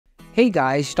Hey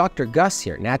guys, Dr. Gus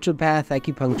here, naturopath,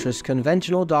 acupuncturist,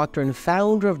 conventional doctor, and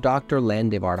founder of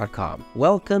drlandevar.com.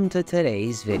 Welcome to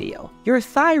today's video. Your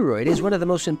thyroid is one of the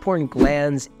most important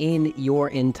glands in your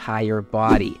entire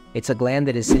body. It's a gland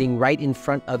that is sitting right in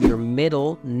front of your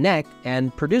middle neck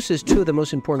and produces two of the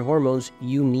most important hormones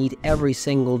you need every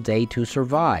single day to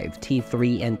survive,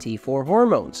 T3 and T4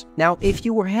 hormones. Now, if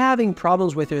you were having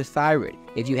problems with your thyroid,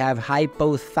 if you have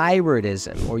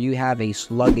hypothyroidism or you have a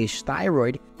sluggish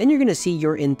thyroid, then you're going to see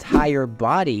your entire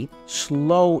body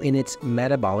slow in its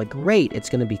metabolic rate. It's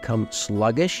going to become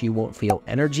sluggish. You won't feel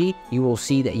energy. You will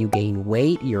see that you gain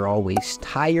weight. You're always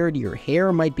tired. Your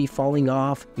hair might be falling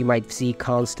off. You might see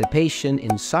constipation,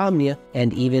 insomnia,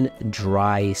 and even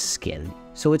dry skin.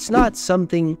 So it's not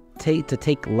something to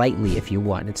take lightly if you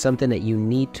want. It's something that you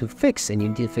need to fix, and you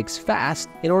need to fix fast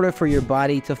in order for your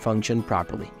body to function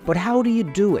properly. But how do you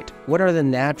do it? What are the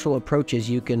natural approaches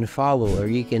you can follow or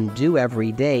you can do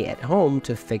every day at home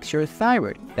to fix your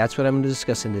thyroid? That's what I'm going to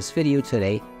discuss in this video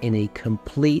today in a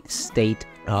complete state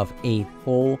of a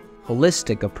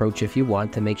holistic approach, if you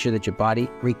want, to make sure that your body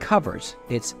recovers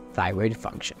its thyroid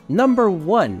function. Number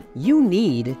one, you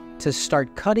need to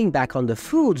start cutting back on the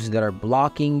foods that are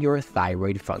blocking your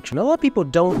thyroid function. A lot of people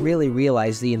don't really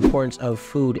realize the importance of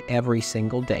food every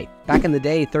single day. Back in the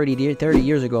day, 30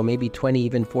 years ago, maybe 20,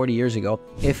 even 40 years ago,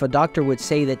 if a doctor would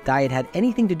say that diet had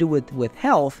anything to do with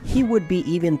health, he would be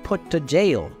even put to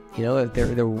jail. You know, if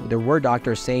there were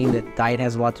doctors saying that diet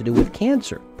has a lot to do with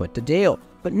cancer, put to jail.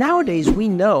 But nowadays, we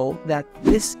know that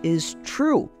this is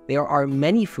true. There are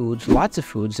many foods, lots of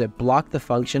foods, that block the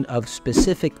function of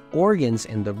specific organs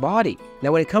in the body.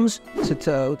 Now, when it comes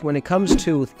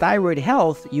to thyroid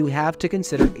health, you have to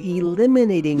consider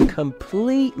eliminating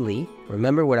completely,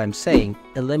 remember what I'm saying,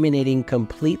 eliminating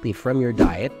completely from your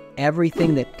diet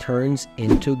everything that turns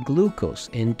into glucose,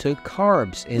 into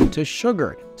carbs, into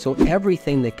sugar. So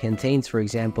everything that contains, for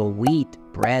example, wheat,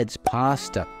 breads,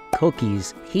 pasta,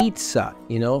 cookies, pizza,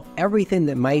 everything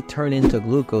that might turn into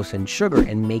glucose and sugar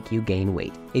and make you gain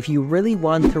weight. If you really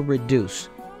want to reduce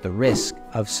the risk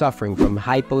of suffering from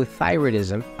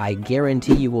hypothyroidism, I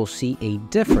guarantee you will see a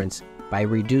difference by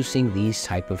reducing these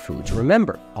type of foods.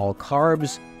 Remember, all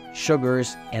carbs,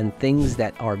 sugars, and things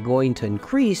that are going to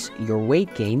increase your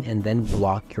weight gain and then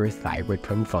block your thyroid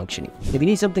from functioning. If you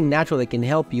need something natural that can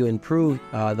help you improve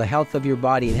the health of your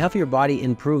body and help your body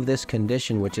improve this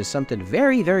condition, which is something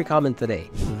very, very common today,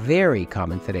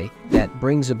 that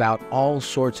brings about all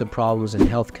sorts of problems and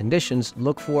health conditions,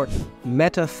 look for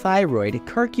Metathyroid,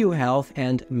 Kirku Health,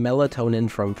 and Melatonin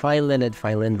from Fineland at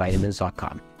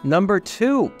FinelandVitamins.com. Number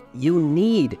two, you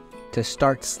need to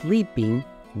start sleeping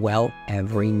well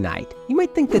every night. You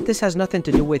might think that this has nothing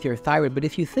to do with your thyroid, but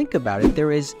if you think about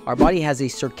it, our body has a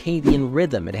circadian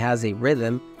rhythm. It has a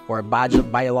rhythm or a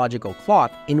biological clock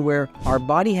in where our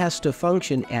body has to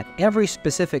function at every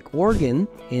specific organ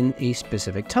in a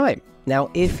specific time. Now,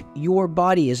 if your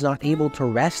body is not able to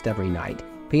rest every night,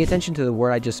 pay attention to the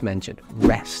word I just mentioned,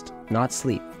 rest, not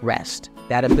sleep, rest.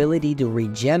 That ability to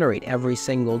regenerate every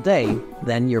single day,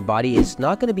 then your body is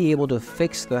not going to be able to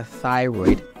fix the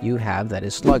thyroid you have that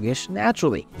is sluggish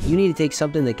naturally. You need to take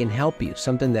something that can help you,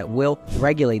 something that will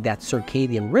regulate that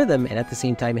circadian rhythm and at the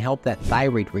same time help that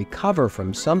thyroid recover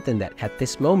from something that at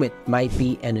this moment might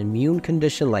be an immune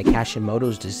condition like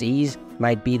Hashimoto's disease,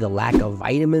 might be the lack of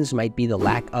vitamins, might be the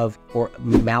lack of or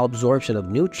malabsorption of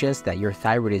nutrients that your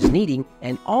thyroid is needing.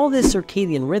 And all this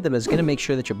circadian rhythm is going to make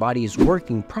sure that your body is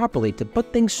working properly to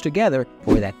put things together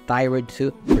for that thyroid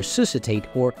to resuscitate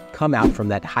or come out from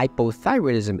that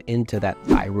hypothyroidism into that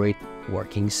thyroid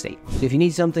working state. So if you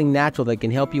need something natural that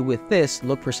can help you with this,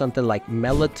 look for something like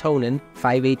Melatonin,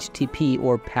 5-HTP,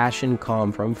 or Passion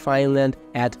Calm from Fineland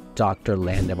at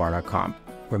drlandevar.com.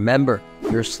 Remember,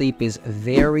 your sleep is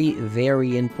very,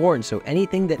 very important. So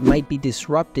anything that might be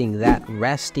disrupting that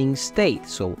resting state,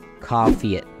 so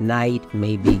coffee at night,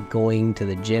 maybe going to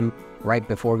the gym right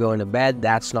before going to bed,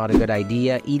 that's not a good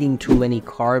idea. Eating too many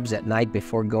carbs at night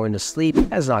before going to sleep,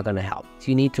 that's not going to help. So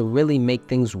you need to really make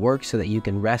things work so that you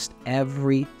can rest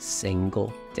every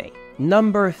single day.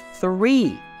 Number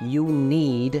three, you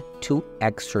need to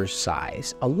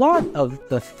exercise. A lot of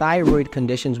the thyroid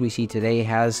conditions we see today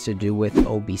has to do with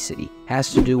obesity,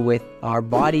 has to do with our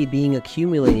body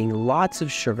accumulating lots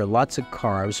of sugar, lots of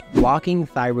carbs, blocking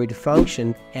thyroid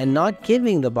function, and not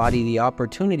giving the body the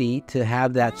opportunity to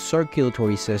have that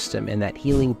circulatory system and that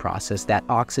healing process, that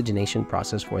oxygenation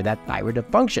process for that thyroid to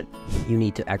function. You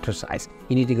need to exercise.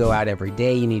 You need to go out every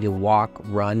day. You need to walk,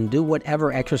 run, do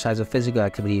whatever exercise or physical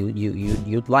activity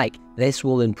you'd like. This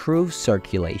will improve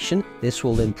circulation. This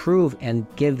will improve and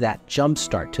give that jump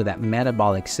start to that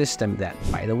metabolic system that,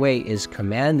 by the way, is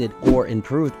commanded or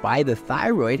improved by the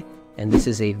thyroid. And this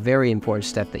is a very important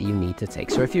step that you need to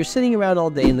take. So if you're sitting around all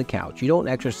day in the couch, you don't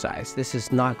exercise, this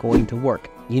is not going to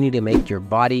work. You need to make your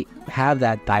body have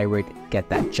that thyroid, get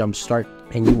that jump start,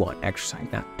 and you want exercise.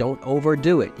 Now, don't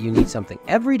overdo it. You need something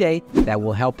every day that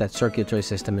will help that circulatory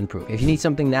system improve. If you need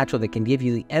something natural that can give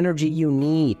you the energy you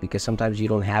need, because sometimes you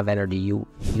don't have energy, you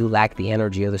lack the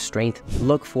energy or the strength,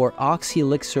 look for Oxy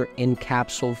Elixir in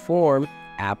capsule form,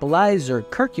 Appleizer,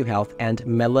 Curcu Health, and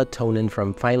melatonin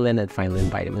from Fineland and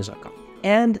FinelandVitamins.com.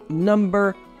 And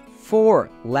number 4,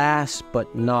 last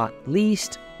but not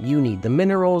least, you need the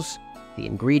minerals, the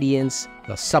ingredients,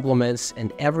 the supplements,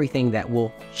 and everything that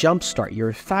will jumpstart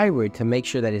your thyroid to make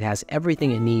sure that it has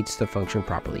everything it needs to function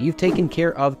properly. You've taken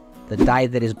care of the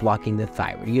diet that is blocking the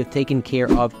thyroid. You've taken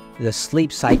care of the sleep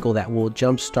cycle that will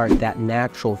jumpstart that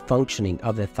natural functioning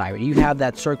of the thyroid. You have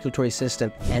that circulatory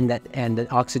system and the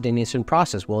oxidation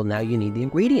process. Well, now you need the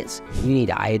ingredients. You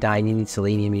need iodine, you need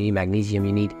selenium, you need magnesium,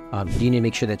 you need to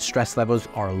make sure that stress levels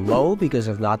are low, because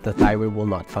if not, the thyroid will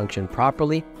not function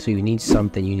properly. So you need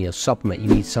something, you need a supplement, you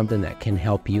need something that can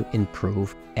help you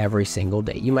improve every single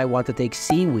day. You might want to take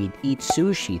seaweed, eat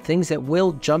sushi, things that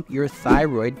will jump your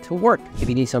thyroid to work. If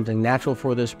you need something natural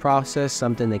for this process,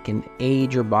 something that can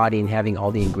aid your body in having all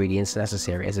the ingredients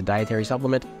necessary as a dietary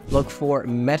supplement, look for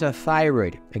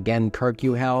Metathyroid, again,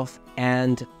 Curcu Health,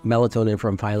 and melatonin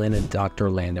from Fineland and Dr.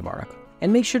 Landevar.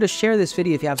 And make sure to share this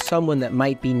video if you have someone that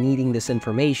might be needing this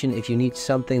information. If you need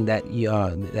something that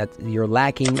you're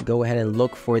lacking, go ahead and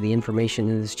look for the information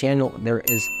in this channel. There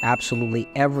is absolutely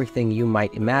everything you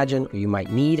might imagine or you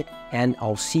might need, and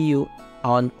I'll see you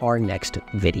on our next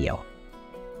video.